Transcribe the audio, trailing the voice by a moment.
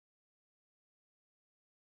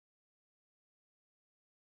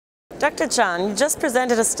Dr. Chan, you just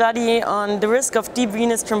presented a study on the risk of deep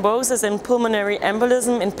venous thrombosis and pulmonary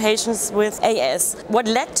embolism in patients with AS. What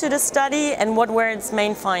led to the study and what were its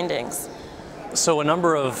main findings? So a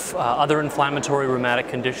number of other inflammatory rheumatic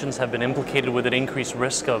conditions have been implicated with an increased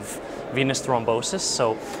risk of venous thrombosis.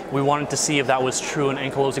 So we wanted to see if that was true in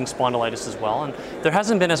ankylosing spondylitis as well. And there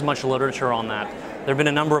hasn't been as much literature on that. There have been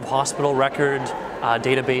a number of hospital record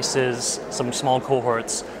databases, some small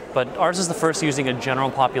cohorts, but ours is the first using a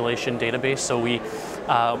general population database. So we,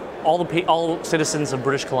 all citizens of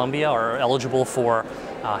British Columbia are eligible for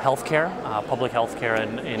healthcare, public healthcare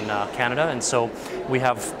in Canada, and so we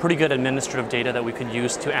have pretty good administrative data that we could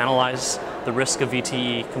use to analyze the risk of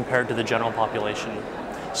VTE compared to the general population.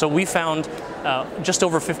 So we found just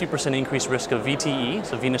over 50% increased risk of VTE,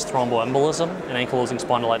 so venous thromboembolism and ankylosing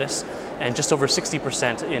spondylitis, and just over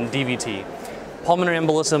 60% in DVT. Pulmonary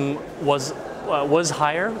embolism was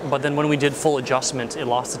higher, but then when we did full adjustment, it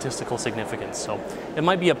lost statistical significance. So it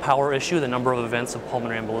might be a power issue. The number of events of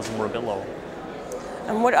pulmonary embolism were a bit low.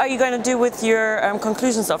 And what are you going to do with your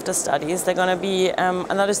conclusions of the study? Is there going to be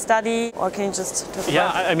another study, or can you just talk about?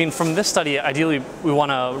 Yeah, I mean, from this study, ideally we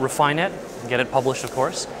want to refine it, get it published, of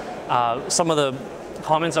course. Some of the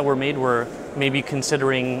comments that were made were maybe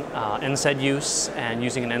considering NSAID use and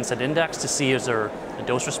using an NSAID index to see is there a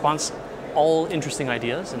dose response. All interesting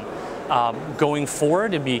ideas, and going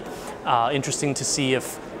forward, it'd be interesting to see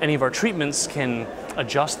if any of our treatments can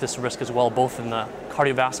adjust this risk as well, both in the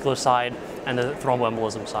cardiovascular side and the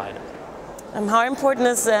thromboembolism side. How important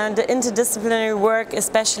is the interdisciplinary work,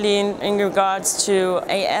 especially in regards to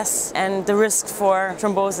AS and the risk for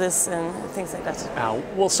thrombosis and things like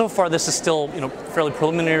that? Well, so far this is still fairly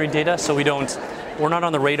preliminary data, so we're not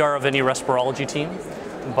on the radar of any respirology team,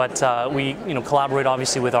 but we collaborate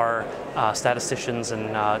obviously with our statisticians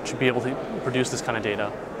and should be able to produce this kind of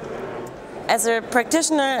data. As a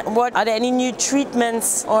practitioner, are there any new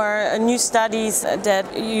treatments or new studies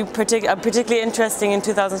that you are particularly interesting in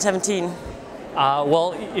 2017?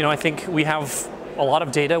 Well, I think we have a lot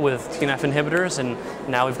of data with TNF inhibitors, and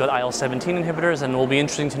now we've got IL-17 inhibitors, and it will be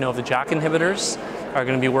interesting to know if the JAK inhibitors are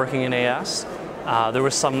going to be working in AS. There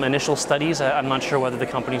were some initial studies. I'm not sure whether the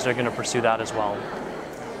companies are going to pursue that as well.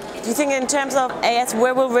 Do you think in terms of AS,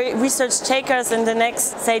 where will research take us in the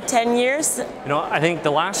next, say, 10 years? I think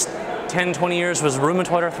the last 10, 20 years was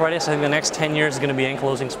rheumatoid arthritis. I think the next 10 years is going to be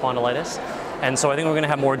ankylosing spondylitis. And so I think we're going to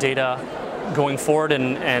have more data going forward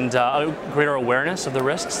and greater awareness of the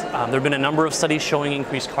risks. There have been a number of studies showing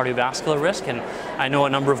increased cardiovascular risk, and I know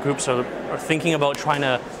a number of groups are thinking about trying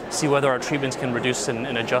to see whether our treatments can reduce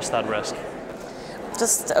and adjust that risk.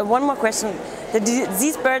 Just one more question. The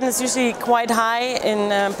disease burden is usually quite high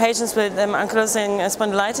in patients with ankylosing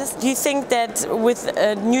spondylitis. Do you think that with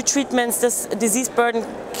new treatments this disease burden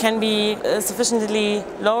can be sufficiently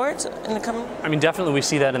lowered in the coming? I mean, definitely we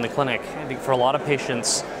see that in the clinic. I think for a lot of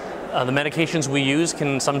patients, the medications we use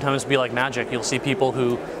can sometimes be like magic. You'll see people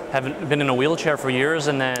who haven't been in a wheelchair for years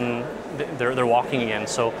and then they're walking again.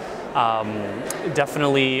 So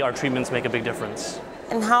definitely our treatments make a big difference.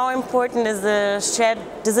 And how important is the shared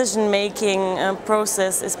decision-making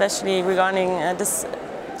process, especially regarding this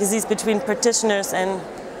disease between practitioners and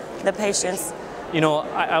the patients?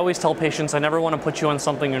 I always tell patients I never want to put you on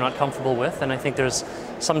something you're not comfortable with, and I think there's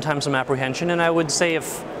sometimes some apprehension. And I would say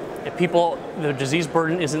if people, their disease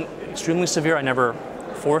burden isn't extremely severe, I never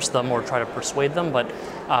force them or try to persuade them, but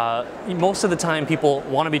most of the time people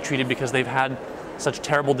want to be treated because they've had such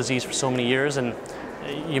terrible disease for so many years, and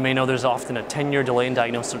you may know there's often a 10-year delay in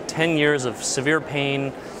diagnosis, so 10 years of severe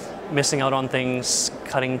pain, missing out on things,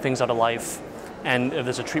 cutting things out of life, and if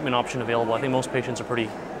there's a treatment option available, I think most patients are pretty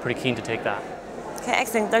keen to take that. Okay,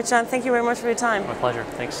 excellent. Dr. Chan, thank you very much for your time. My pleasure.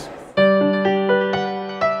 Thanks.